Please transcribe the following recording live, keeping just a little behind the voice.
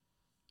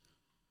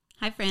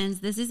Hi, friends.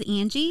 This is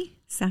Angie,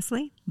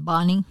 Cecily,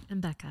 Bonnie,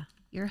 and Becca,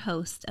 your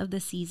host of the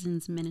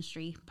Seasons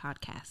Ministry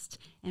podcast,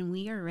 and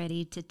we are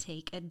ready to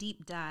take a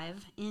deep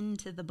dive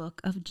into the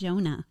book of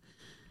Jonah.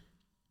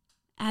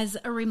 As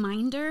a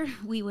reminder,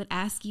 we would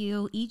ask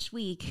you each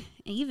week,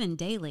 even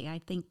daily, I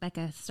think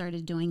Becca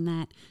started doing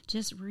that,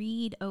 just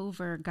read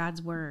over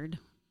God's word,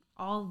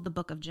 all the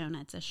book of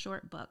Jonah. It's a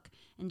short book,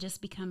 and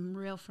just become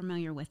real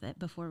familiar with it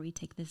before we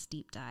take this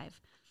deep dive.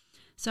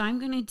 So I'm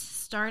going to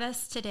start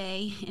us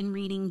today in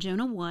reading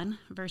Jonah 1,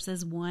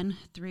 verses 1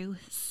 through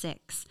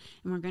 6.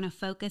 And we're going to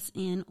focus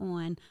in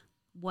on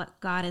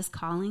what God is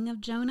calling of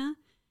Jonah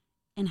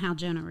and how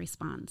Jonah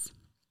responds.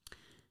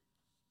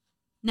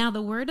 Now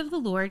the word of the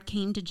Lord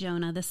came to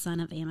Jonah, the son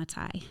of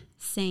Amittai,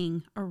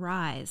 saying,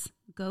 "Arise,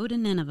 go to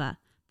Nineveh,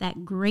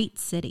 that great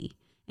city,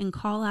 and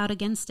call out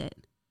against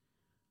it,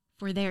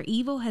 for their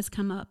evil has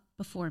come up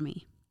before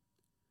me."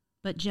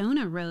 But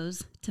Jonah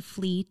rose to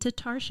flee to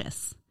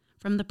Tarshish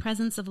from the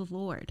presence of the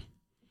Lord.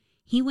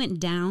 He went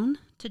down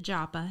to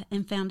Joppa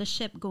and found a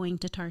ship going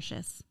to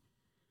Tarshish.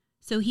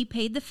 So he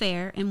paid the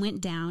fare and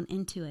went down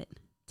into it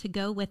to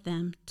go with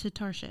them to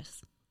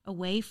Tarshish,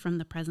 away from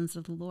the presence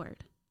of the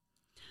Lord.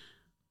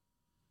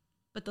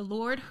 But the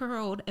Lord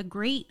hurled a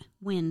great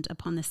wind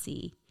upon the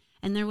sea,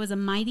 and there was a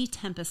mighty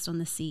tempest on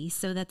the sea,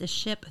 so that the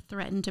ship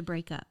threatened to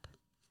break up.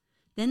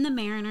 Then the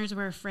mariners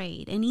were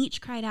afraid, and each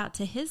cried out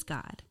to his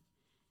God.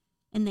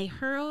 And they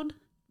hurled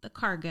the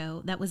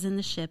cargo that was in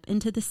the ship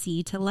into the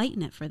sea to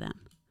lighten it for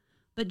them.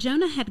 But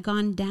Jonah had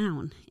gone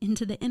down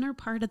into the inner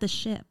part of the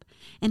ship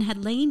and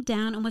had lain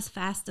down and was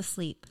fast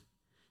asleep.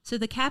 So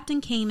the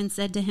captain came and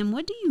said to him,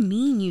 "What do you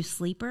mean, you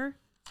sleeper?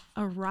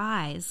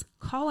 Arise,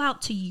 call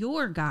out to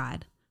your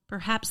God.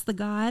 Perhaps the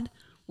God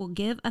will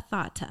give a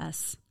thought to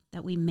us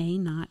that we may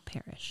not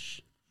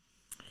perish."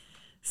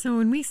 So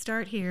when we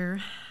start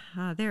here,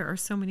 there are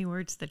so many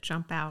words that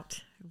jump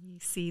out. We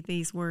see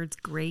these words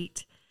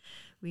great.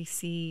 We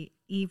see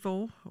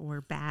evil or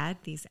bad,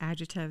 these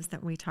adjectives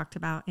that we talked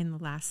about in the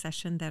last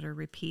session that are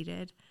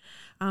repeated.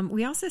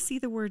 We also see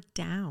the word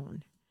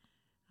down.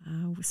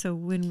 So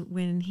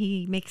when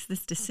he makes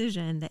this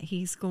decision that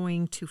he's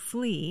going to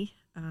flee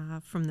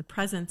from the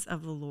presence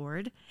of the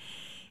Lord,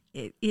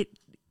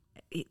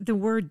 the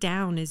word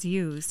down is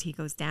used. He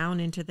goes down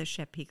into the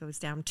ship. He goes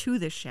down to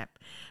the ship.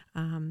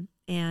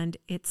 And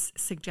it's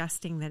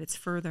suggesting that it's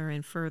further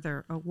and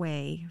further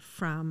away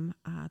from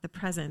the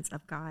presence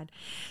of God.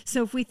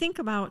 So if we think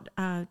about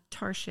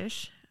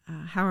Tarshish,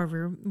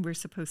 however we're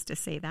supposed to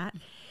say that,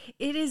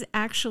 it is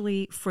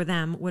actually, for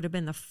them, would have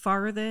been the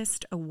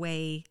farthest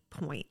away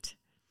point.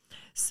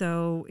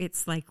 So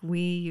it's like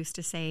we used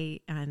to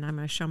say, and I'm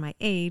going to show my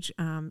age,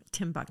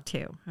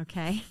 Timbuktu,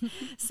 okay?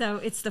 So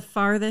it's the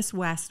farthest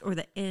west or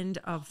the end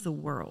of the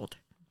world.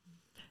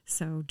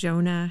 So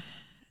Jonah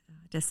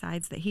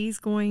decides that he's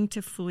going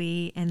to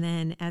flee, and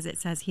then, as it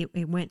says, he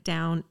went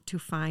down to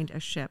find a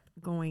ship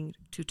going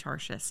to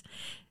Tarshish.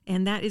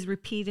 And that is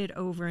repeated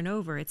over and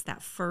over. It's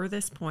that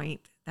furthest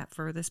point,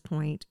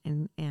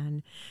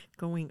 and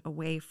going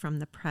away from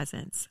the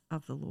presence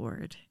of the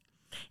Lord.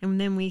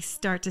 And then we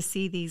start to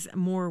see these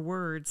more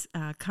words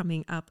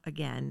coming up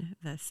again,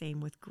 the same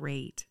with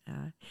great.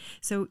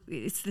 So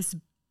it's this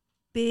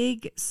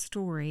big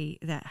story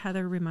that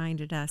Heather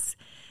reminded us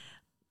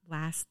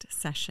last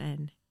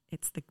session.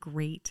 It's the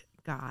great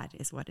God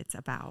is what it's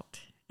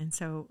about. And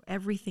so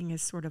everything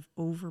is sort of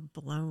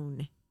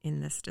overblown in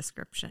this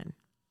description.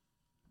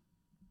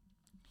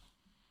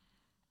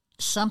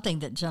 Something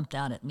that jumped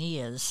out at me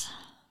is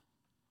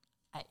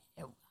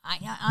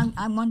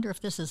I wonder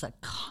if this is a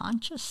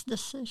conscious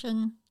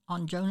decision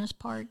on Jonah's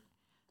part.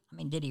 I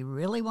mean, did he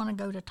really want to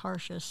go to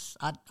Tarshish?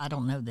 I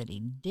don't know that he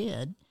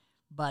did,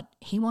 but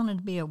he wanted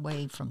to be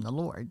away from the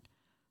Lord.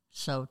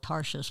 So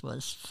Tarshish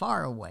was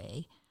far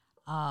away.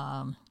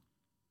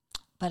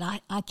 But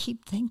I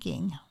keep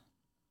thinking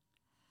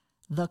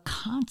the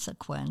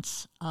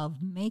consequence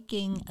of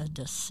making a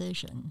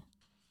decision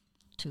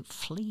to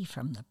flee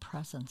from the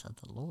presence of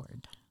the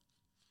Lord.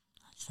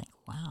 I think,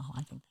 wow,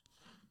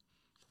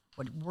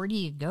 where do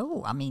you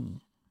go? I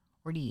mean,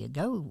 where do you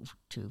go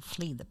to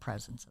flee the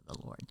presence of the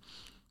Lord?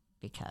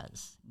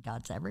 Because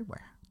God's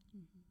everywhere.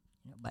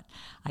 Mm-hmm. But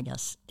I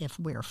guess if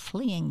we're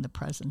fleeing the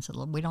presence of the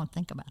Lord, we don't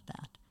think about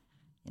that.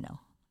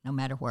 No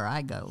matter where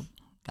I go,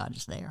 God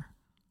is there.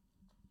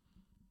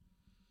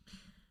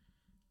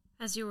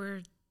 As you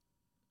were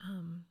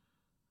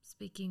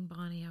speaking,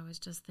 Bonnie, I was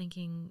just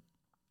thinking,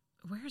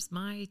 where's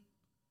my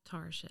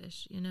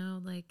Tarshish?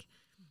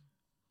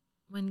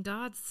 When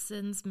God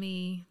sends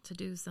me to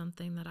do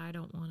something that I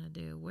don't want to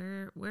do,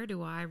 where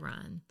do I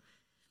run?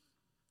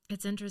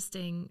 It's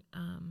interesting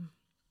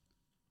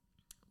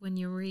when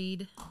you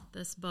read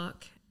this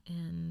book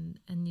and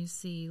you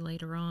see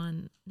later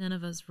on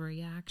Nineveh's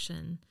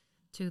reaction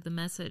to the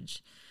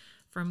message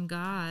from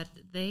God.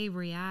 They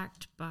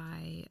react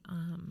by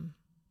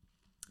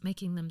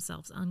making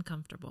themselves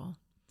uncomfortable.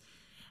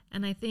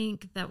 And I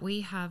think that we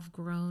have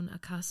grown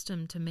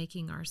accustomed to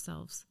making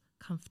ourselves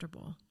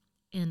comfortable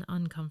in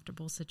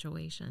uncomfortable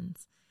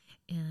situations.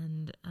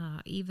 And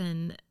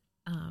even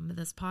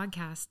this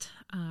podcast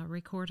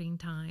recording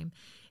time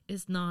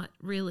is not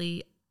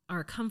really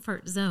our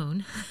comfort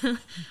zone,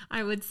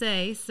 I would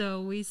say.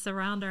 So we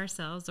surround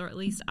ourselves, or at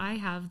least I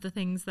have the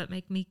things that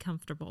make me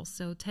comfortable.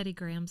 So Teddy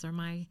Grahams are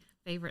my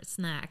favorite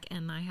snack,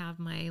 and I have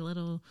my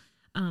little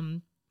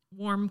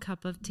warm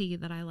cup of tea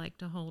that I like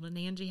to hold, and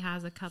Angie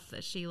has a cup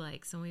that she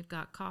likes, and we've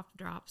got cough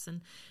drops,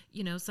 and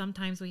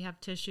sometimes we have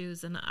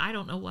tissues, and I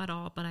don't know what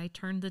all, but I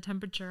turned the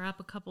temperature up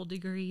a couple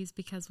degrees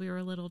because we were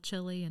a little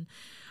chilly, and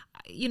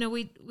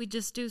we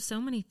just do so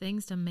many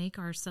things to make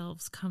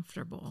ourselves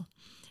comfortable.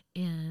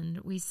 And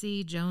we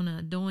see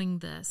Jonah doing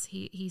this.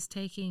 He's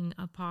taking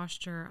a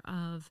posture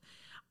of,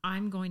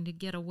 I'm going to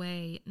get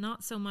away,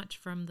 not so much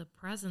from the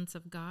presence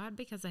of God,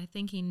 because I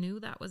think he knew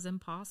that was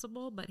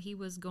impossible, but he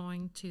was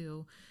going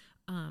to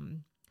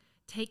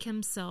take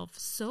himself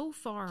so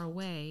far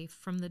away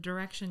from the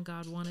direction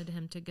God wanted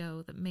him to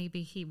go that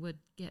maybe he would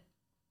get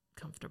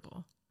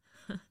comfortable.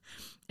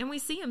 And we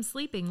see him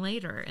sleeping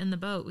later in the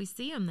boat. We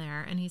see him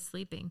there, and he's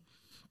sleeping.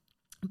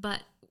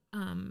 But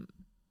when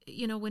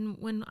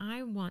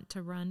I want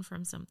to run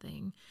from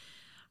something,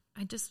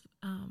 I just,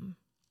 I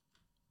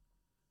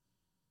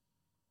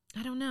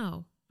don't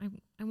know.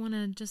 I want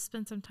to just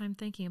spend some time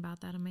thinking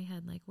about that in my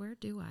head. Like, where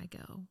do I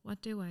go?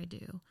 What do I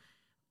do?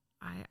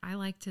 I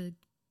like to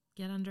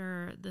get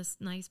under this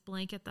nice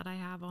blanket that I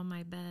have on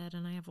my bed,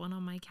 and I have one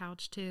on my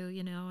couch too,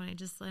 and I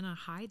just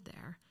hide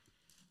there.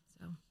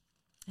 So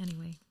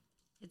anyway,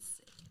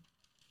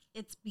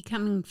 it's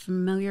becoming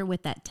familiar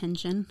with that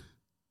tension,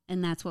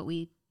 and that's what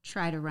we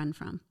try to run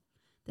from.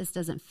 This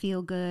doesn't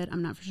feel good.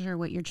 I'm not for sure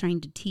what you're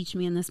trying to teach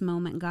me in this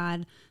moment,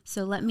 God.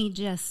 So let me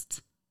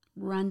just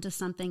run to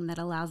something that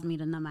allows me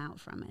to numb out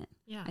from it.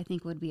 Yeah, I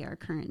think would be our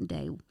current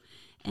day.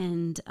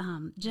 And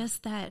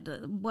just that,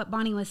 what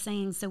Bonnie was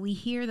saying, so we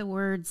hear the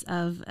words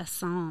of a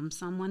psalm,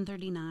 Psalm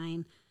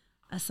 139,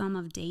 a psalm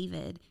of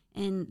David.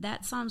 And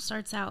that psalm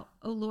starts out,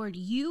 "Oh Lord,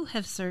 you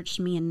have searched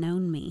me and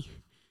known me."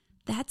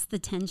 That's the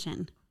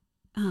tension.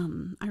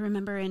 I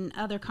remember in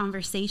other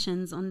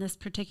conversations on this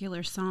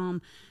particular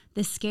psalm,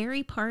 the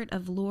scary part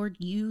of, Lord,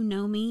 you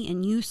know me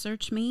and you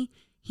search me.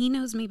 He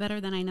knows me better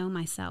than I know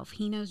myself.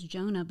 He knows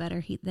Jonah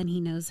better than he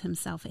knows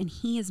himself. And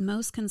he is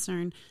most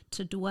concerned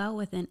to dwell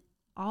within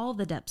all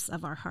the depths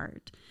of our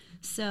heart.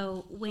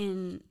 So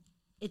when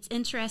it's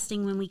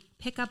interesting when we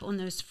pick up on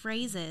those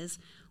phrases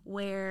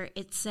where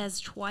it says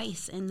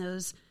twice in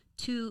those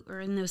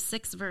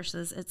 6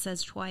 verses, it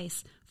says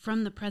twice,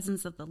 from the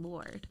presence of the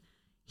Lord.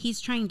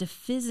 He's trying to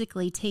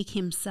physically take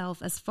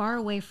himself as far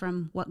away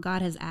from what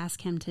God has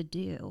asked him to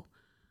do.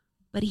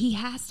 But he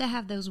has to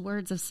have those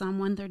words of Psalm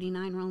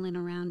 139 rolling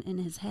around in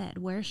his head.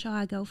 Where shall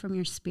I go from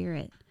your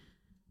spirit?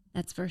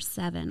 That's verse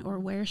 7. Or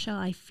where shall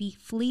I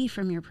flee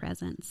from your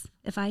presence?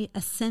 If I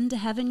ascend to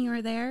heaven, you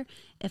are there.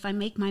 If I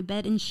make my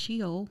bed in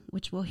Sheol,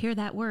 which we'll hear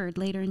that word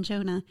later in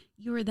Jonah,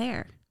 you are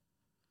there.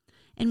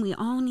 And we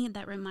all need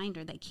that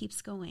reminder that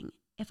keeps going.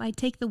 If I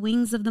take the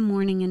wings of the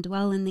morning and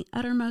dwell in the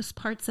uttermost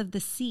parts of the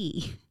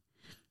sea,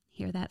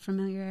 hear that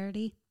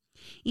familiarity?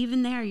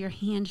 Even there your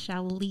hand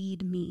shall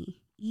lead me.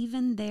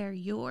 Even there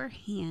your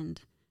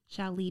hand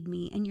shall lead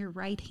me, and your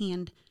right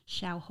hand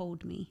shall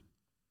hold me.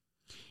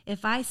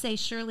 If I say,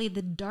 surely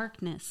the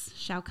darkness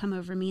shall come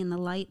over me, and the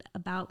light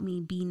about me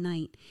be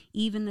night,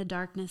 even the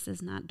darkness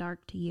is not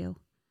dark to you.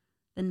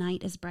 The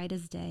night is bright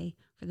as day,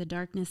 for the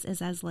darkness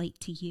is as light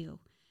to you.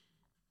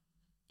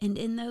 And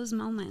in those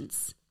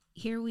moments,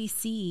 here we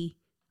see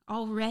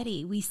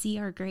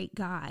our great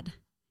God.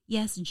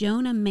 Yes,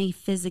 Jonah may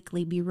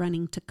physically be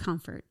running to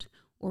comfort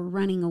or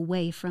running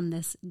away from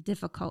this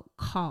difficult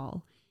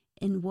call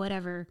in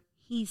whatever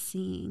he's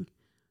seeing,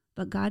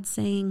 but God's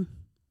saying,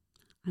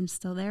 I'm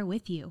still there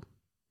with you.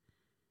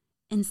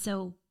 And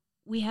so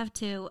we have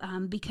to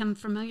become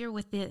familiar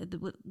with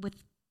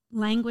with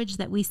language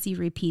that we see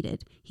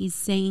repeated. He's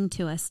saying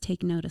to us,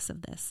 take notice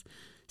of this.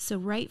 So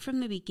right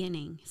from the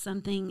beginning,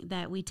 something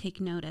that we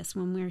take notice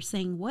when we're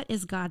saying, what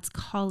is God's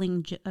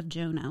calling of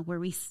Jonah, where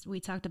we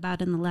talked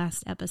about in the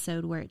last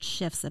episode where it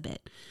shifts a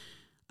bit.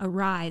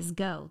 Arise,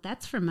 go.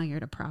 That's familiar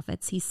to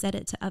prophets. He said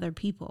it to other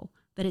people,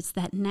 but it's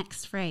that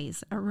next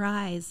phrase,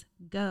 arise,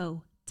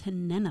 go to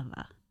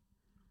Nineveh,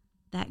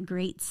 that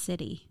great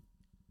city.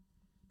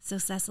 So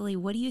Cecily,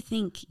 what do you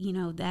think,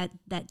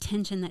 that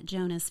tension that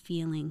Jonah's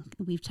feeling?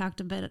 We've talked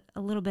a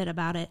little bit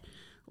about it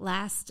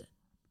last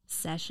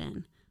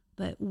session,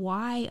 but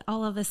why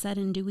all of a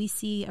sudden do we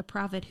see a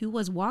prophet who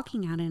was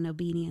walking out in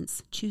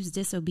obedience choose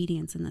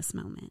disobedience in this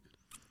moment?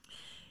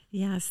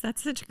 Yes,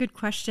 that's such a good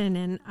question.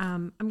 And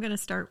I'm going to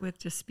start with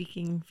just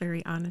speaking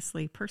very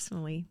honestly,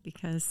 personally,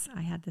 because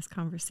I had this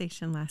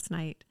conversation last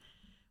night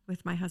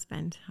with my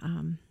husband.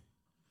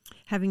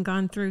 Having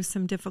gone through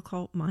some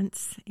difficult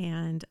months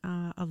and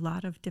a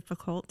lot of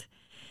difficult,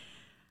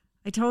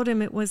 I told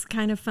him it was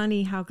kind of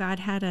funny how God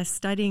had us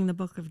studying the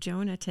book of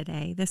Jonah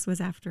today. This was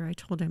after I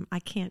told him, I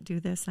can't do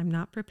this. I'm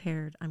not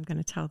prepared. I'm going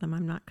to tell them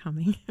I'm not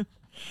coming.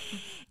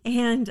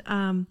 And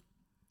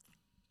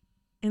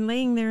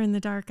laying there in the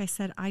dark, I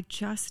said, I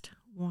just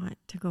want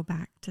to go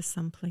back to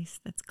some place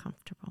that's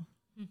comfortable.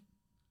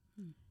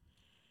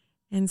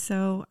 And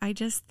so I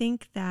just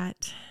think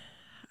that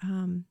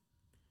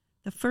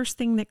the first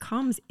thing that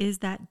comes is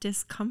that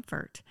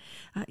discomfort.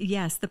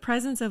 Yes, the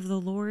presence of the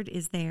Lord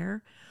is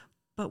there,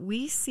 but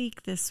we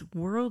seek this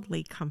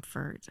worldly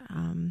comfort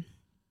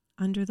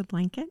under the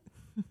blanket,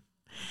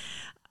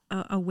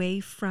 away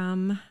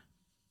from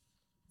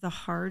the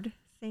hard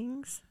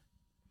things,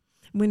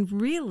 when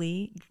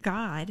really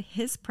God,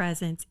 his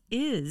presence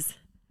is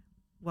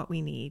what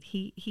we need.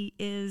 He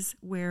is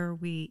where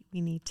we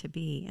need to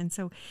be. And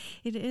so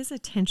it is a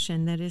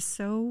tension that is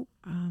so,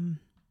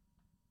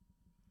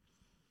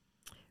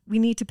 we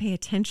need to pay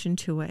attention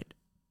to it,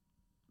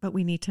 but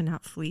we need to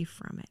not flee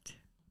from it.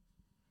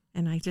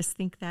 And I just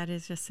think that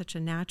is just such a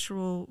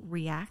natural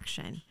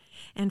reaction.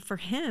 And for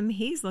him,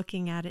 he's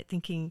looking at it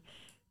thinking,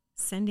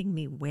 sending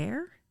me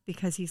where?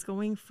 Because he's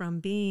going from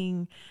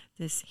being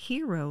this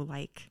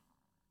hero-like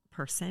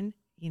person,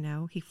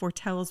 he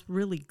foretells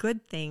really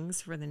good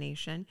things for the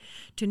nation,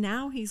 to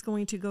now he's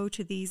going to go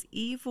to these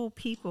evil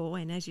people.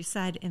 And as you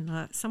said,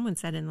 someone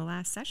said in the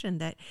last session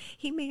that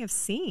he may have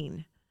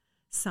seen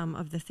some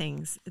of the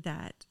things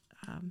that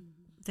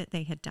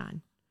they had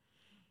done.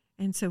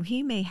 And so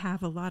he may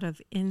have a lot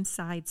of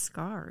inside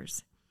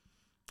scars.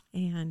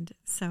 And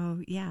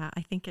so, yeah,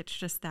 I think it's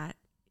just that,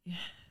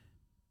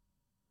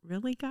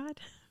 really,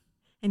 God?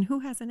 And who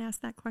hasn't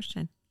asked that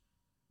question?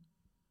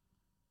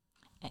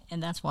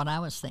 And that's what I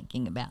was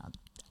thinking about.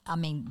 I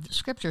mean, the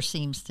scripture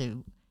seems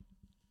to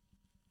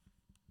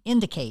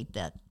indicate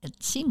that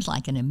it seems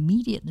like an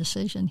immediate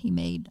decision he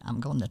made. I'm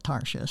going to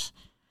Tarshish.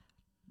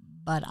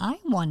 But I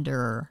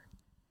wonder,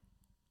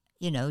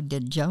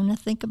 did Jonah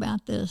think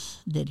about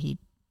this? Did he,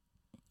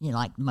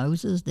 like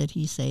Moses, did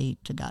he say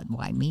to God,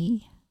 why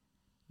me?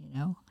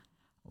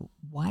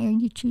 Why are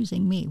you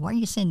choosing me? Why are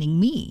you sending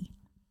me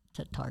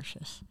to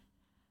Tarshish?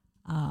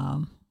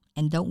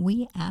 And don't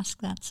we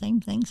ask that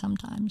same thing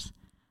sometimes?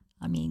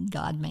 I mean,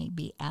 God may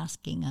be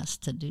asking us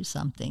to do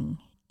something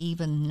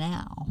even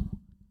now,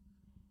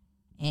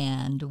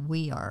 and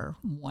we are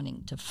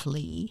wanting to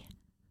flee.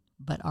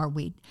 But are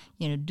we,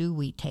 do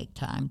we take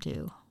time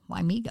to,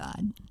 why me,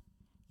 God?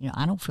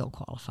 I don't feel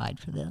qualified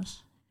for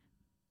this.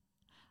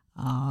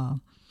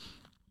 And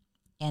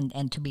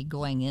to be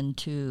going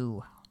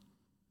into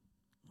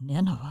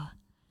Nineveh,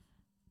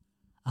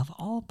 of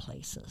all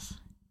places,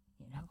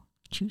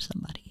 choose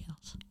somebody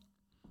else.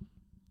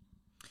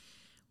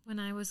 When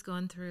I was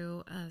going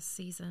through a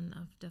season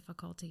of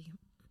difficulty,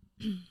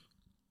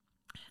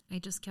 I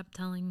just kept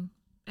telling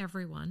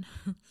everyone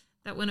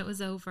that when it was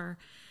over,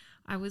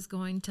 I was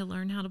going to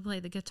learn how to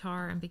play the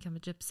guitar and become a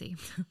gypsy.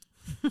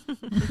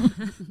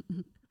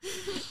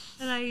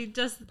 And I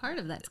just... Part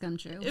of that's come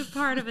true.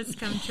 Part of it's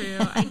come true.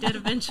 I did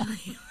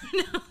eventually.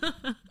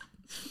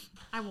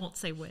 I won't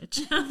say which.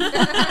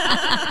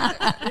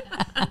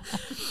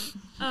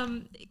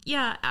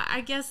 Yeah,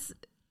 I guess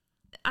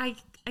I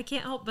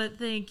can't help but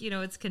think,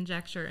 it's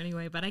conjecture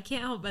anyway, but I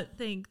can't help but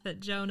think that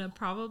Jonah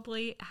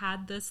probably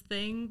had this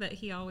thing that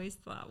he always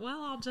thought,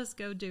 well, I'll just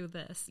go do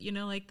this.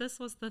 Like this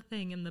was the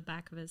thing in the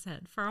back of his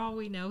head. For all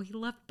we know, he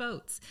loved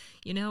boats,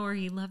 or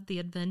he loved the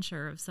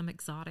adventure of some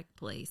exotic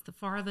place, the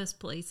farthest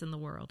place in the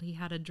world. He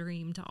had a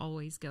dream to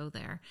always go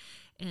there.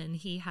 And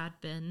he had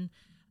been,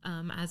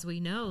 as we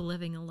know,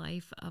 living a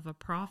life of a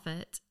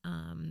prophet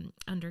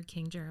under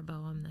King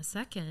Jeroboam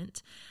II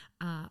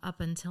up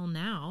until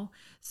now.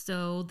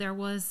 So there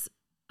was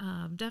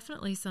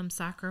definitely some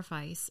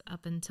sacrifice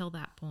up until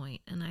that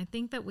point. And I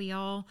think that we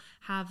all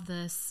have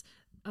this,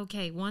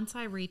 okay, once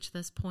I reach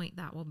this point,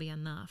 that will be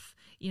enough,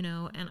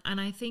 and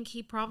I think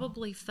he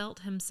probably felt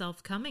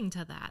himself coming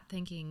to that,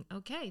 thinking,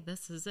 okay,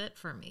 this is it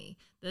for me.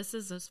 This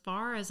is as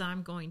far as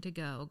I'm going to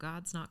go.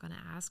 God's not going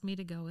to ask me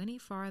to go any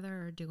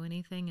farther or do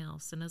anything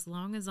else. And as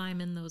long as I'm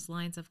in those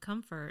lines of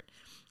comfort,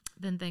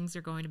 then things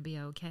are going to be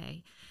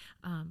okay.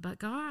 But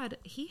God,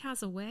 he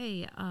has a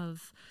way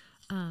of,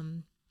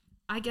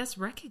 I guess,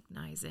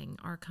 recognizing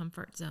our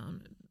comfort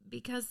zone,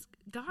 because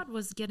God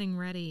was getting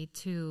ready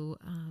to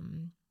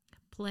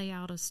play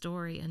out a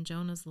story in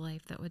Jonah's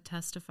life that would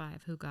testify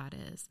of who God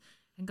is.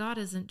 And God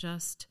isn't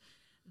just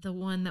the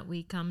one that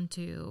we come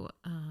to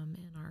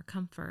in our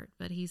comfort,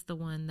 but he's the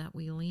one that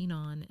we lean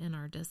on in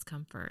our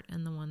discomfort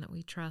and the one that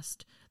we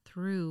trust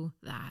through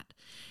that.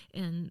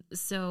 And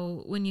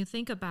so when you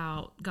think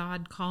about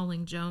God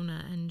calling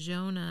Jonah and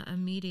Jonah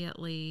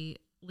immediately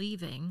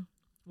leaving,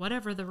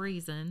 whatever the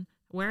reason,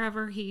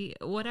 whatever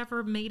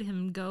made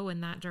him go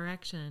in that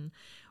direction,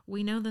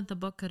 we know that the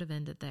book could have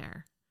ended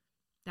there.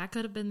 That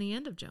could have been the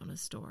end of Jonah's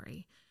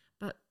story.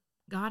 But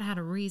God had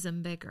a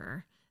reason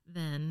bigger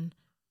than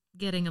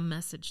getting a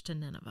message to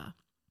Nineveh.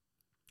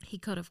 He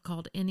could have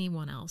called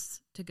anyone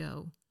else to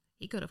go.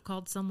 He could have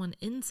called someone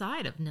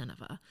inside of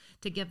Nineveh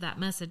to give that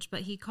message,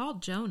 but he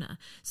called Jonah.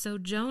 So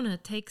Jonah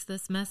takes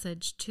this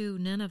message to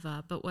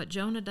Nineveh, but what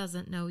Jonah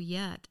doesn't know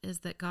yet is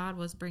that God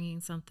was bringing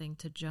something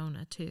to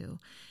Jonah too.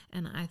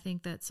 And I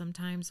think that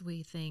sometimes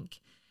we think,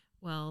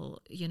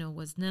 well,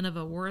 was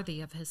Nineveh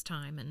worthy of his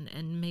time?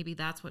 And maybe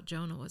that's what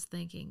Jonah was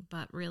thinking.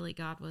 But really,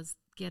 God was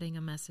getting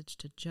a message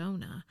to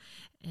Jonah.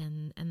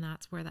 And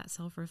that's where that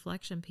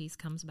self-reflection piece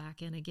comes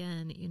back in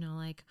again.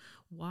 Like,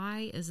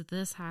 why is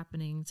this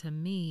happening to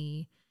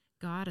me?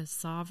 God is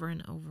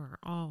sovereign over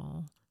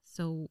all.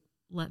 So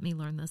let me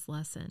learn this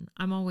lesson.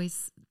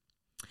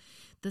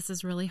 This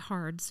is really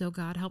hard. So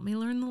God, help me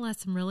learn the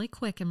lesson really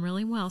quick and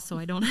really well so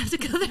I don't have to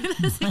go through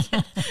this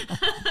again.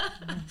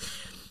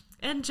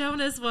 And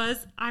Jonah's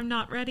was, I'm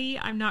not ready.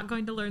 I'm not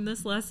going to learn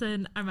this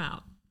lesson. I'm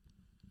out.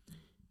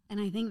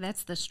 And I think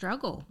that's the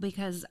struggle,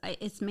 because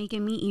it's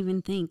making me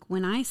even think,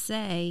 when I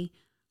say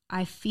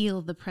I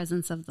feel the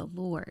presence of the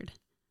Lord,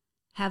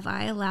 have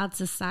I allowed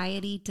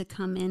society to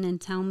come in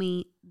and tell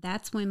me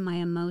that's when my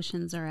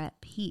emotions are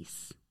at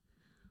peace?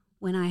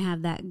 When I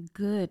have that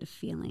good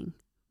feeling,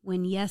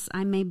 when, yes,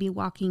 I may be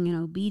walking in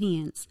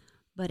obedience,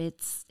 but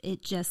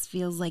it just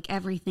feels like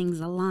everything's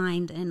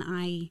aligned and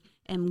I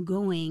am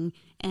going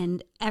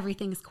and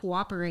everything's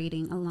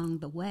cooperating along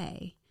the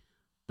way.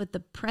 But the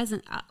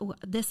present,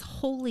 this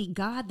holy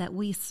God that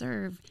we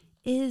serve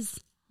is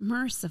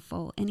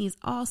merciful, and he's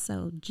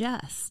also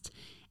just,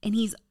 and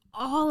he's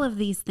all of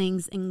these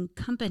things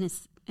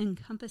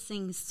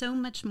encompassing so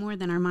much more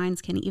than our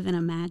minds can even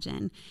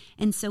imagine.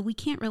 And so we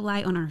can't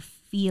rely on our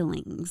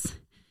feelings.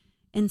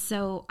 And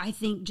so I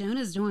think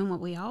Jonah's doing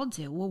what we all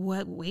do.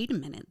 Well, wait a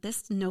minute.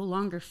 This no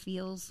longer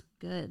feels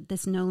good.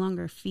 This no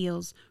longer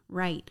feels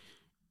right.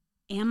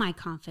 Am I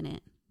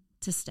confident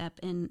to step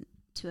into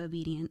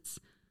obedience?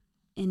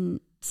 And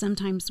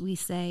sometimes we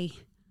say,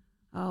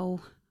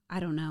 oh,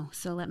 I don't know.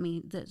 So let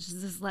me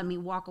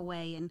walk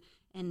away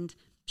and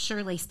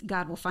surely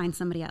God will find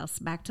somebody else,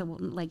 back to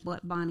like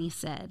what Bonnie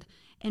said.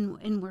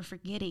 And we're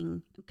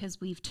forgetting, because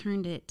we've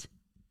turned it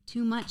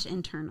too much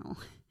internal.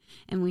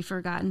 And we've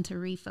forgotten to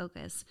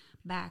refocus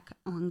back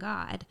on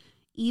God.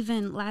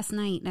 Even last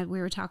night,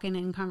 we were talking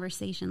in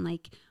conversation,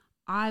 like,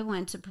 I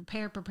went to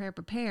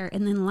prepare,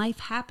 and then life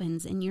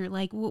happens, and you're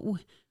like,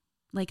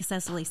 like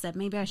Cecily said,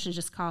 maybe I should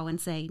just call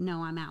and say,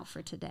 no, I'm out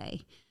for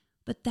today.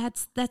 But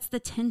that's the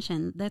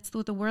tension. That's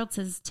what the world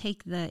says,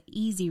 take the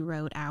easy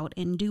road out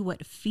and do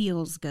what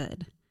feels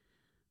good.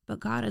 But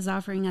God is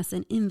offering us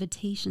an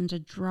invitation to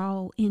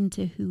draw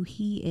into who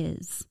he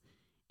is,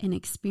 and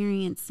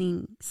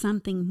experiencing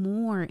something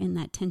more in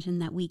that tension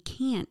that we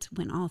can't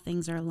when all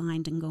things are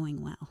aligned and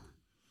going well.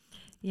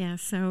 Yeah,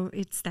 so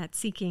it's that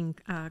seeking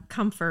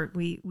comfort.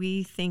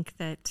 We think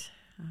that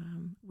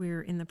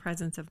we're in the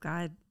presence of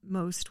God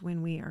most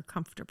when we are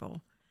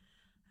comfortable.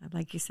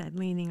 Like you said,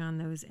 leaning on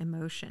those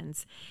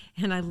emotions.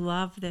 And I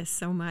love this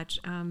so much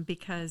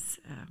because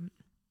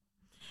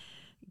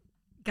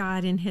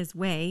God, in his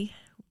way,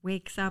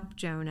 wakes up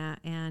Jonah,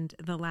 and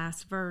the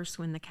last verse,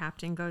 when the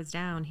captain goes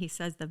down, he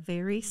says the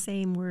very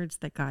same words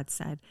that God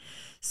said.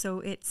 So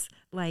it's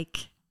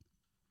like,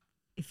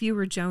 if you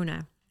were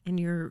Jonah and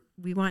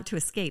we want to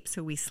escape,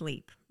 so we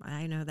sleep.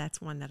 I know that's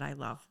one that I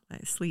love.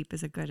 Sleep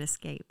is a good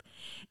escape.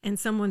 And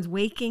someone's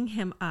waking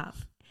him up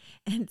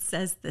and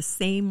says the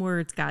same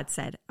words God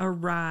said,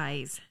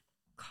 arise,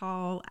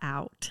 call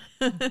out.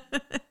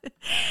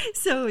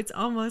 So it's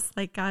almost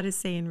like God is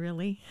saying,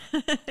 really,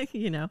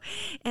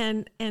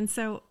 and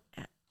so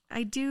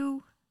I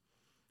do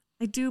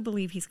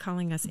believe he's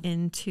calling us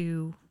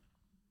into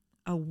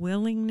a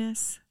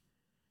willingness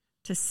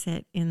to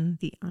sit in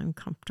the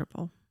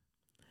uncomfortable,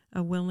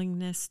 a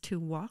willingness to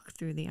walk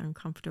through the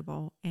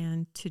uncomfortable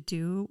and to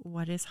do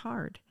what is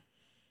hard.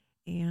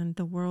 And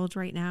the world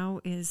right now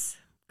is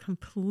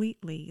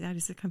completely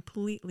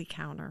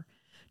counter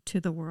to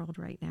the world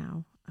right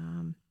now.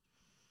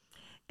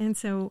 And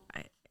so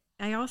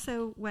I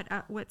also,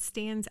 what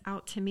stands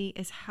out to me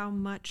is how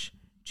much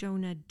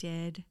Jonah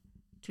did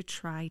to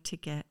try to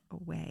get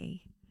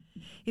away.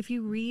 If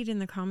you read in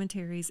the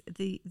commentaries,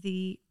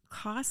 the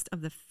cost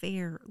of the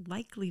fare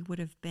likely would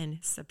have been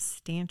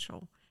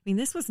substantial. I mean,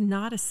 this was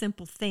not a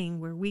simple thing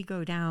where we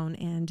go down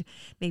and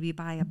maybe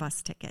buy a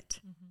bus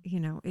ticket.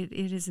 Mm-hmm.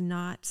 It is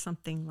not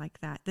something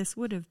like that. This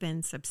would have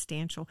been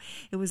substantial.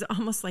 It was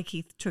almost like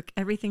he took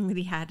everything that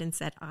he had and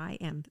said, I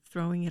am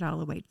throwing it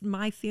all away.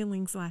 My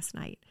feelings last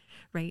night,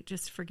 right?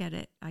 Just forget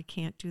it. I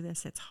can't do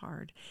this. It's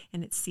hard.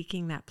 And it's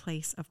seeking that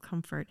place of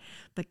comfort.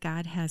 But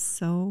God has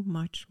so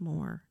much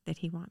more that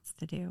he wants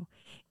to do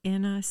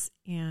in us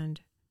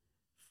and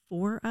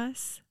for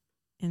us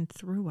and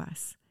through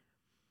us.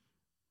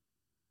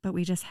 But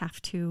we just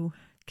have to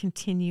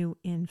continue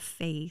in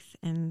faith.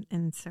 And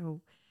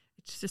so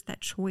it's just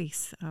that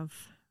choice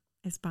of,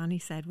 as Bonnie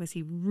said, was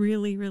he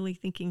really, really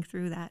thinking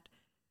through that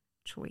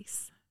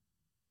choice?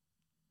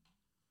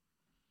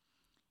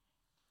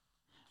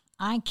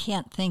 I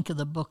can't think of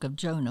the book of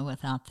Jonah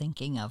without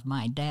thinking of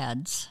my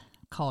dad's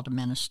call to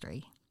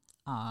ministry,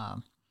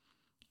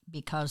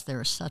 because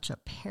there's such a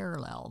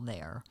parallel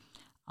there.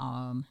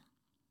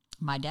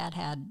 My dad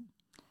had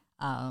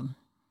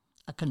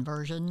a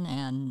conversion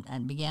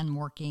and began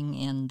working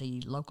in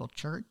the local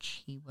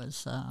church. He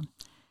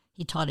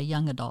taught a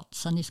young adult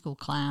Sunday school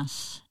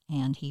class,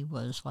 and he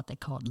was what they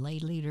called lay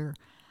leader.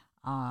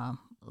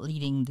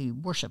 leading the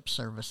worship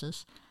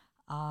services.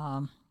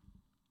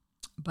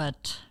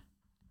 But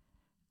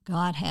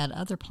God had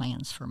other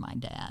plans for my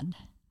dad.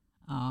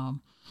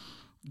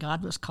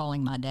 God was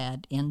calling my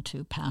dad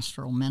into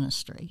pastoral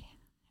ministry,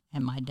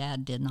 and my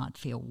dad did not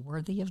feel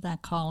worthy of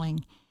that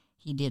calling.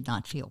 He did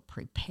not feel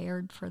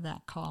prepared for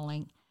that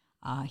calling.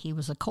 He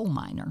was a coal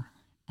miner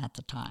at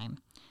the time.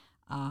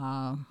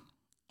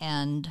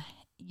 And,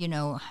 you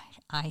know,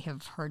 I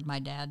have heard my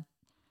dad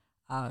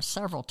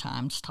several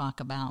times talk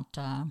about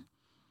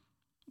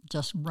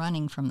just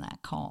running from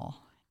that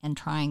call and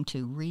trying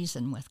to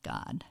reason with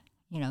God.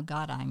 You know,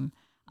 God, I'm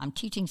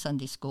teaching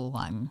Sunday school.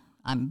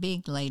 I'm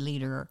big lay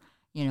leader,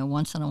 you know,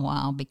 once in a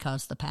while,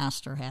 because the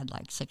pastor had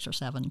like 6 or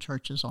 7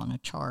 churches on a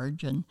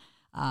charge, and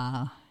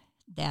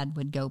Dad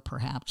would go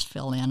perhaps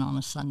fill in on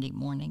a Sunday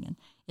morning. And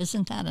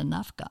isn't that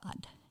enough,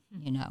 God?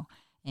 You know,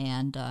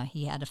 and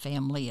he had a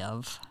family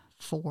of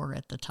 4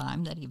 at the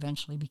time that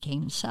eventually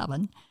became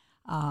 7.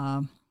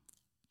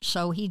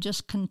 So he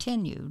just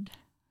continued,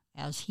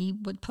 as he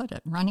would put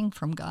it, running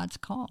from God's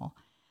call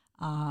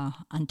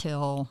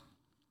until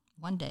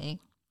one day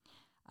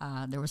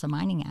there was a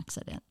mining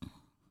accident,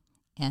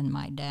 and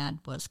my dad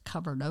was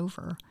covered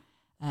over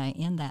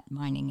in that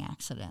mining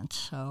accident.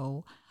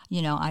 So,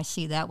 you know, I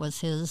see that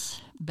was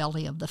his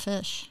belly of the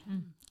fish.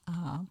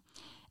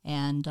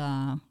 And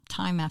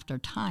time after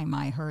time,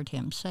 I heard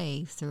him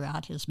say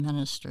throughout his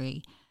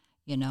ministry,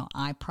 you know,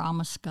 I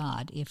promise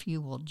God, if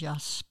you will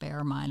just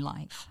spare my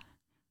life,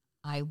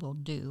 I will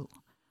do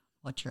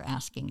what you're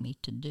asking me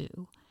to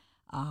do.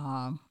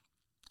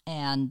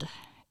 And,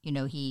 you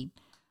know, he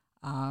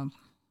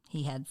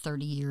had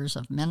 30 years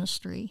of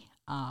ministry,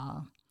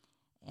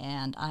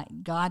 and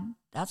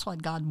that's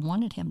what God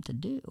wanted him to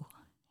do.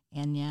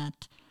 And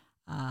yet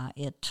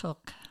it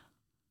took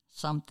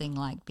something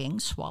like being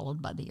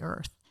swallowed by the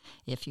earth,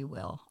 if you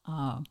will,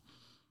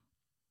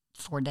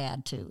 for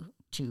Dad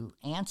to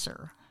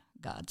answer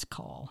God's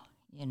call,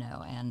 you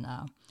know.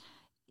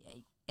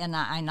 And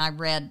I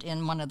read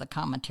in one of the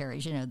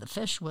commentaries, you know, the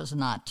fish was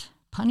not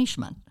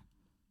punishment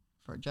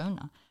for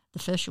Jonah. The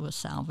fish was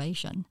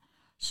salvation.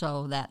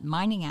 So that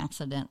mining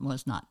accident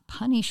was not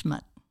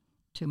punishment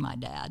to my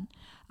dad.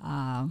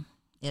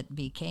 It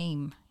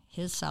became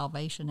his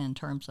salvation in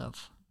terms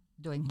of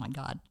doing what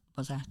God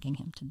was asking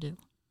him to do.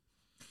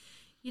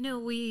 You know,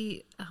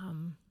 we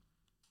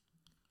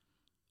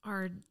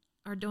are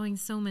doing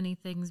so many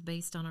things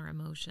based on our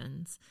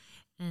emotions,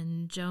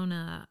 and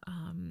Jonah,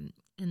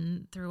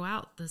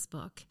 throughout this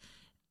book,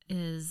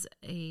 is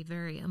a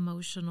very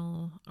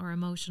emotional or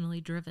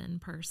emotionally driven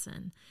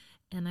person,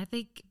 and I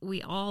think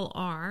we all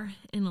are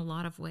in a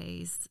lot of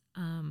ways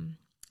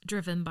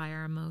driven by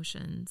our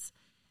emotions.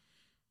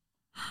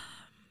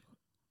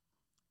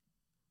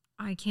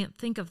 I can't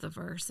think of the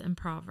verse in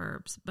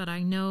Proverbs, but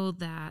I know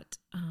that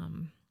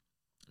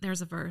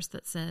there's a verse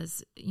that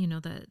says, you know,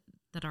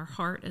 that our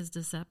heart is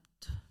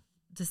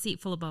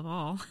deceitful above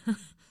all.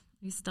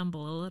 We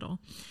stumble a little.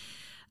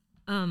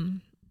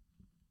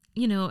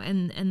 You know,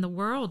 and the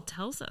world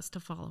tells us to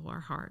follow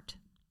our heart,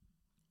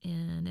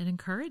 and it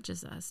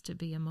encourages us to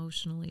be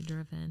emotionally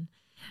driven.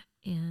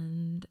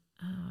 And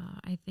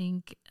I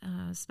think,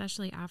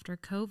 especially after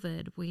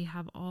COVID, we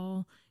have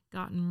all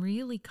gotten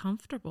really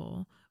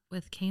comfortable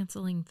with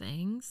canceling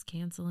things,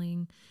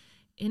 canceling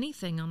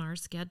anything on our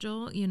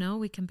schedule. You know,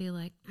 we can be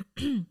like,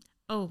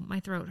 oh, my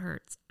throat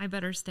hurts, I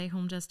better stay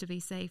home just to be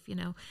safe, you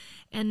know.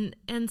 And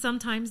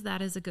sometimes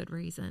that is a good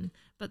reason,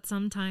 but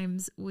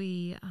sometimes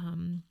we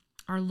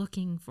are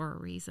looking for a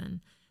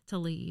reason to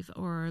leave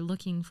or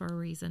looking for a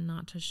reason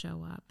not to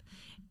show up.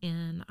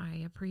 And I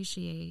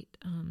appreciate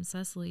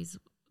Cecily's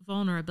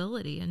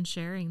vulnerability in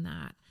sharing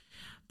that.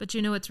 But,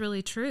 you know, it's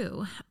really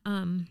true.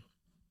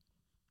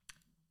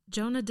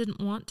 Jonah didn't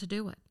want to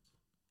do it.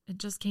 It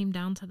just came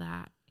down to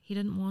that. He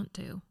didn't want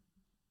to.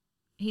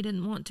 He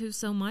didn't want to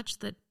so much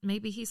that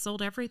maybe he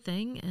sold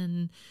everything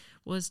and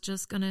was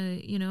just going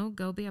to, you know,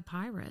 go be a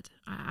pirate.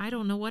 I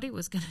don't know what he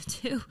was going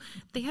to do.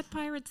 They had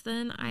pirates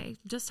then. I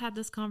just had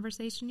this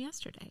conversation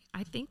yesterday.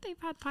 I think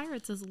they've had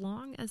pirates as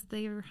long as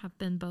there have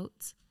been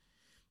boats.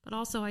 But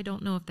also, I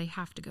don't know if they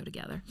have to go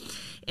together.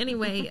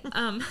 Anyway,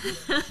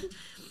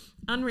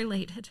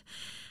 unrelated.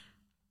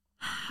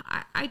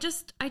 I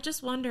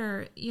just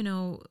wonder, you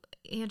know,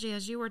 Angie,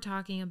 as you were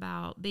talking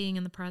about being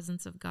in the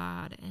presence of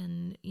God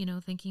and, you know,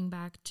 thinking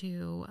back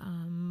to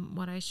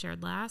what I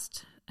shared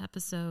last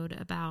episode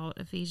about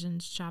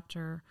Ephesians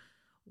chapter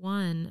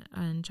 1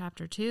 and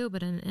chapter 2,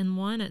 but in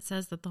 1 it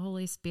says that the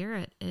Holy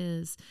Spirit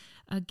is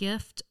a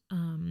gift,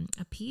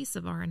 a piece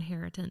of our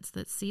inheritance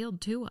that's sealed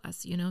to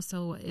us, you know.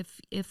 So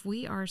if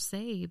we are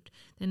saved,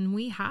 then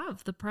we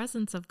have the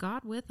presence of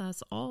God with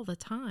us all the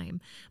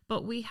time,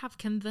 but we have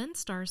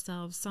convinced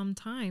ourselves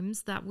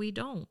sometimes that we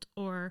don't,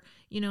 or,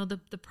 you know, the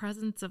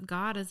presence of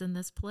God is in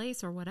this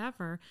place or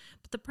whatever,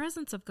 but the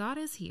presence of God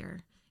is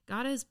here.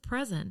 God is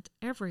present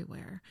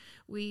everywhere.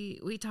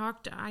 We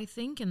talked, I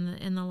think,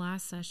 in the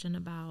last session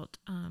about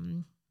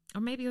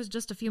or maybe it was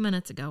just a few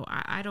minutes ago,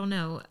 I don't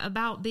know,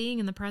 about being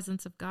in the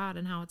presence of God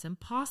and how it's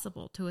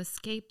impossible to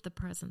escape the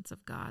presence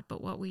of God.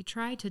 But what we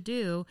try to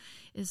do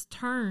is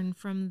turn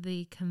from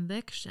the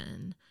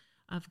conviction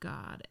of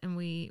God, and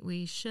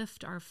we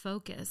shift our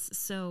focus.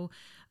 So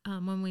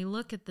when we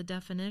look at the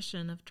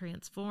definition of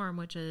transform,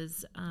 which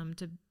is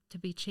to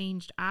be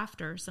changed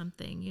after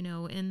something,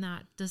 in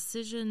that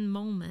decision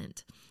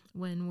moment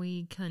when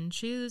we can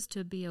choose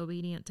to be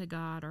obedient to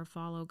God or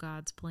follow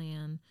God's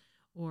plan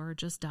or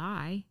just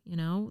die,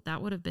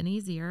 that would have been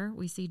easier.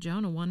 We see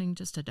Jonah wanting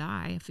just to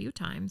die a few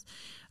times,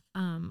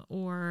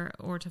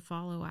 or to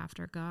follow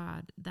after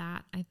God.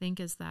 That, I think,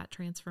 is that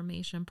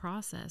transformation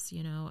process,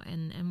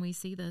 and we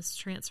see this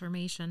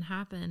transformation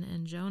happen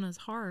in Jonah's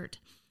heart.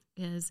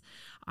 Is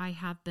I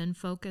have been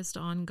focused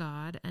on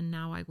God, and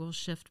now I will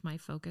shift my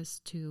focus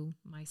to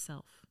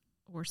myself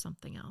or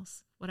something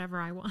else, whatever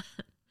I want.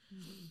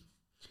 Mm-hmm.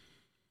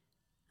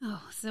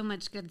 Oh, so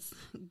much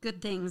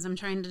good things. I'm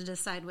trying to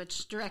decide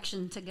which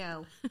direction to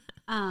go.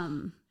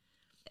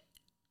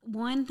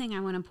 One thing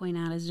I want to point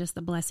out is just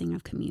the blessing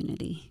of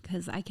community,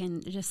 because I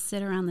can just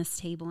sit around this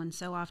table and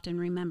so often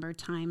remember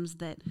times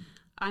that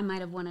I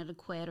might have wanted to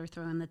quit or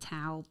throw in the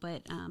towel,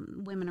 but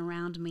women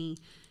around me,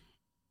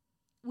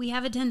 we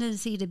have a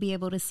tendency to be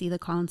able to see the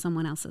call in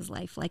someone else's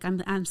life. Like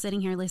I'm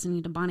sitting here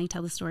listening to Bonnie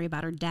tell the story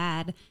about her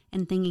dad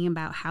and thinking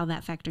about how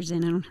that factors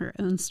in on her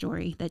own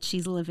story that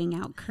she's living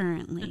out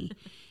currently.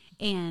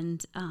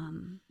 And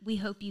we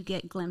hope you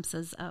get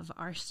glimpses of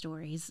our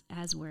stories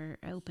as we're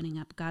opening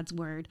up God's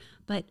word.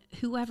 But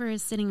whoever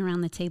is sitting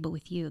around the table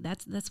with you,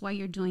 that's why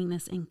you're doing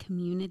this in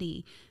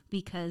community,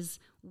 because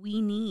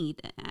we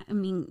need,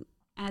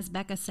 as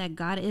Becca said,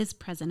 God is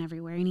present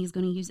everywhere, and he's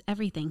going to use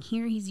everything.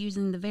 Here he's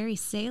using the very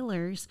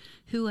sailors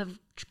who have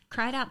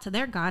cried out to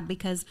their God,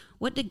 because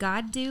what did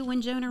God do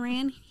when Jonah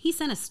ran? He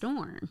sent a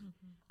storm.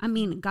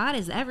 Mm-hmm. God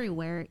is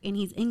everywhere, and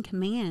he's in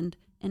command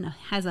and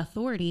has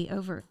authority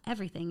over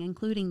everything,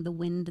 including the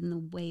wind and the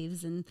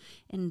waves and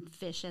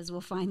fish, as we'll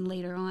find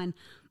later on.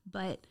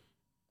 But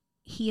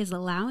he is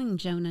allowing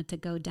Jonah to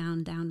go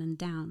down, down, and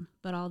down,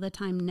 but all the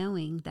time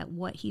knowing that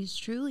what he's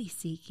truly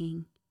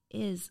seeking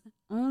is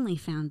only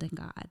found in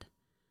God.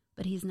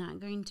 But he's not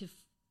going to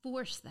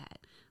force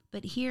that.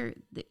 But here,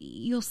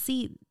 you'll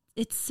see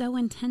it's so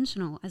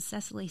intentional, as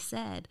Cecily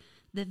said.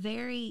 The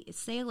very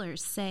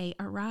sailors say,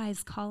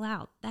 "Arise, call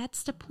out."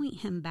 That's to point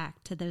him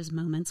back to those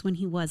moments when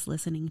he was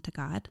listening to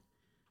God.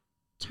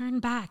 Turn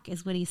back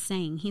is what he's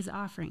saying. He's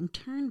offering,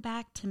 turn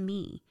back to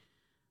me.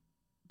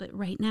 But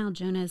right now,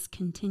 Jonah is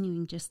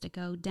continuing just to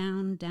go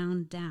down,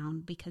 down,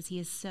 down, because he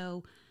is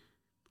so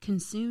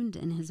consumed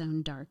in his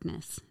own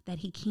darkness that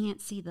he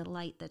can't see the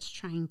light that's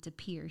trying to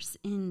pierce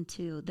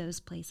into those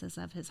places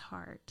of his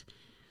heart.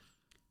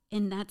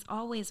 And that's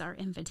always our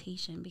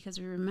invitation, because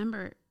we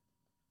remember,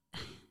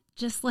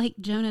 just like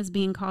Jonah's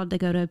being called to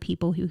go to a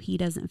people who he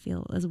doesn't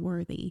feel is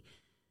worthy,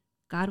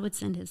 God would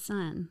send his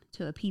son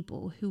to a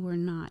people who were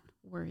not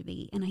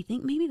worthy. And I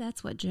think maybe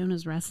that's what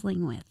Jonah's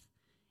wrestling with.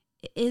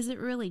 Is it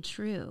really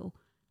true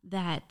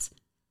that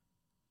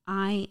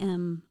I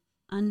am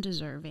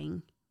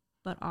undeserving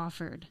but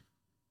offered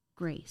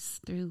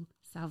grace through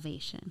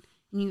salvation?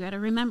 And you got to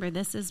remember,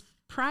 this is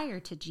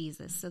prior to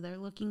Jesus, so they're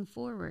looking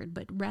forward,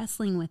 but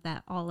wrestling with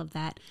that, all of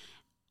that.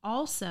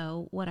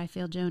 Also, what I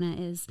feel Jonah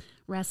is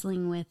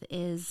wrestling with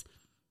is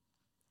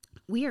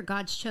we are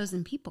God's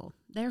chosen people.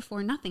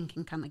 Therefore, nothing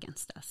can come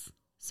against us.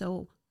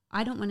 So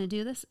I don't want to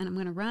do this, and I'm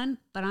going to run,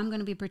 but I'm going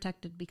to be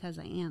protected because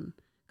I am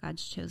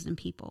God's chosen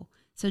people.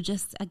 So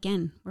just,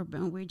 again,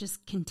 we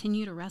just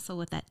continue to wrestle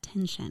with that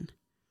tension.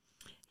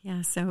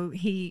 Yeah, so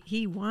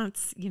he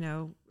wants,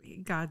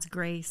 God's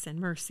grace and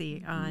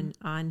mercy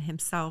on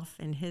himself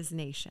and his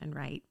nation,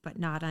 right? But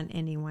not on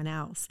anyone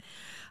else.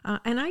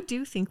 And I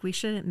do think we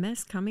shouldn't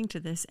miss coming to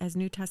this as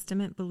New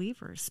Testament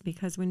believers,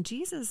 because when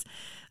Jesus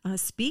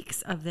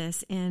speaks of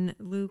this in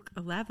Luke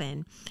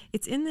 11,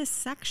 it's in this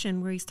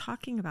section where he's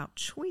talking about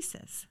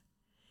choices.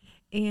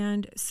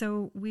 And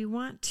so we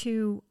want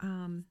to,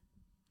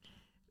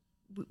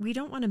 we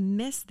don't want to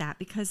miss that,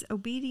 because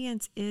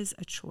obedience is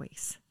a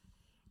choice.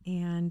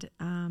 And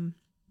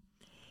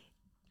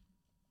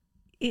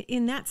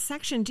in that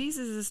section,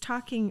 Jesus is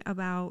talking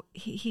about,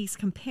 he's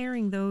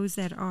comparing those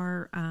that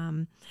are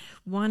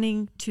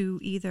wanting to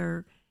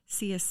either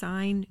see a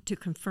sign to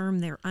confirm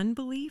their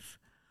unbelief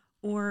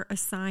or a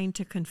sign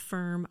to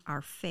confirm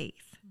our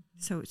faith. Mm-hmm.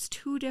 So it's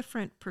two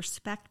different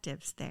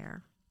perspectives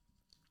there.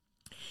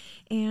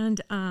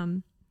 And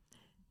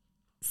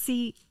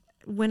see,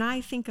 when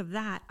I think of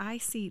that, I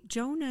see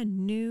Jonah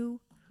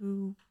knew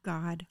who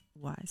God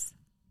was.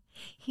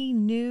 He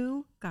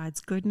knew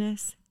God's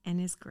goodness and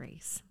his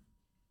grace.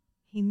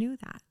 He knew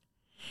that.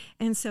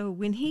 And so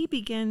when he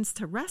begins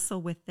to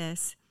wrestle with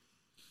this,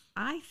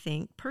 I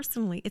think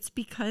personally it's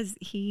because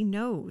he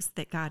knows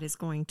that God is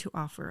going to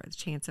offer a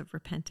chance of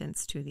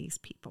repentance to these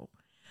people.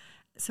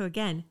 So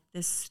again,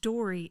 this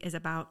story is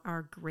about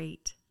our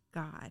great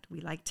God.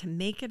 We like to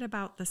make it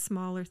about the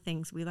smaller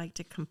things. We like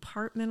to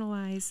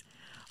compartmentalize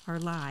our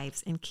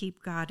lives and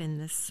keep God in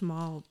this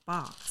small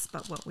box.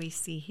 But what we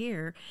see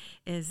here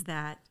is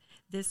that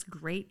this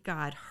great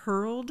God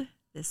hurled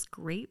this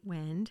great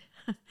wind.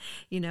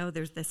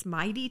 There's this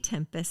mighty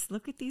tempest.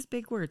 Look at these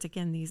big words.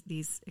 Again,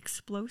 these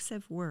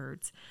explosive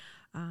words.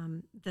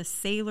 The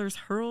sailors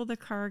hurl the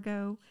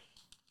cargo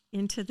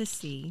into the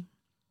sea.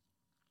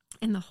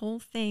 And the whole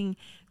thing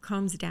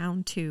comes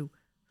down to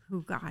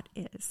who God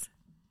is.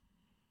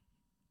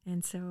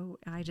 And so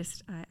I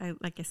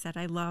like I said,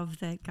 I love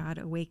that God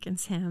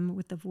awakens him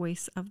with the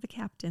voice of the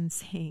captain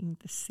saying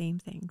the same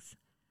things.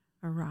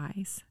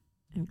 Arise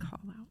and call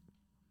out.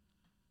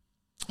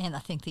 And I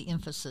think the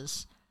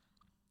emphasis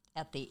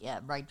at the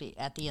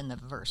end of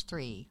verse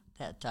 3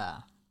 that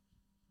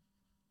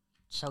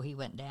so he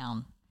went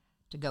down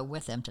to go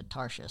with them to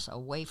Tarshish,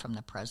 away from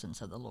the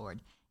presence of the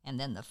Lord. And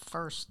then the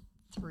first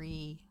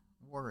 3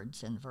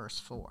 words in verse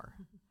 4,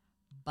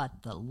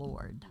 but the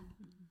Lord.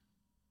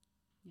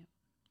 Yep.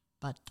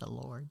 But the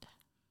Lord.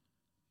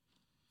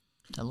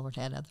 The Lord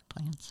had other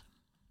plans.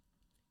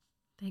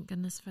 Thank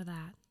goodness for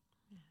that.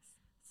 Yes.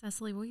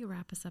 Cecily, will you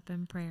wrap us up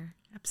in prayer?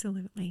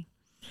 Absolutely.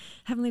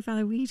 Heavenly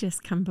Father, we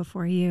just come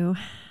before you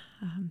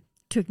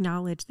to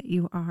acknowledge that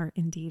you are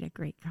indeed a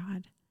great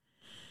God.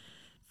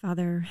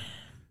 Father,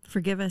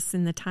 forgive us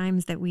in the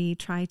times that we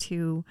try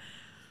to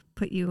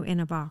put you in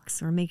a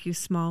box or make you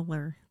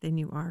smaller than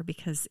you are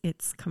because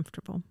it's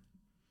comfortable.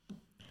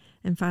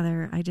 And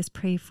Father, I just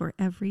pray for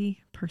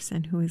every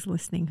person who is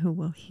listening who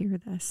will hear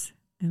this.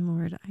 And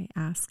Lord, I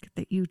ask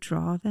that you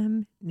draw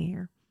them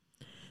near,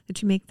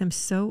 that you make them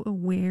so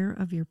aware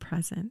of your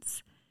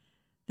presence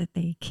that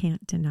they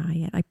can't deny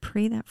it. I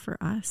pray that for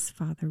us,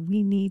 Father.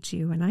 We need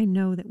you, and I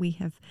know that we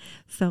have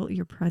felt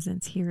your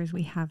presence here as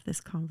we have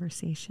this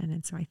conversation,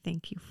 and so I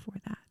thank you for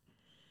that.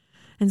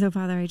 And so,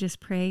 Father, I just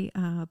pray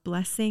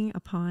blessing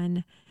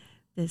upon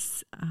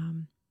this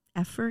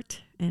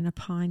effort and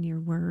upon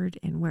your word,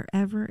 and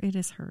wherever it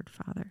is heard,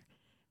 Father,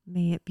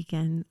 may it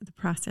begin the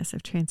process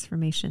of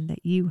transformation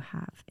that you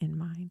have in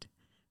mind.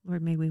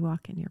 Lord, may we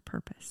walk in your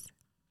purpose.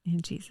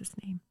 In Jesus'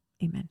 name,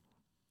 amen.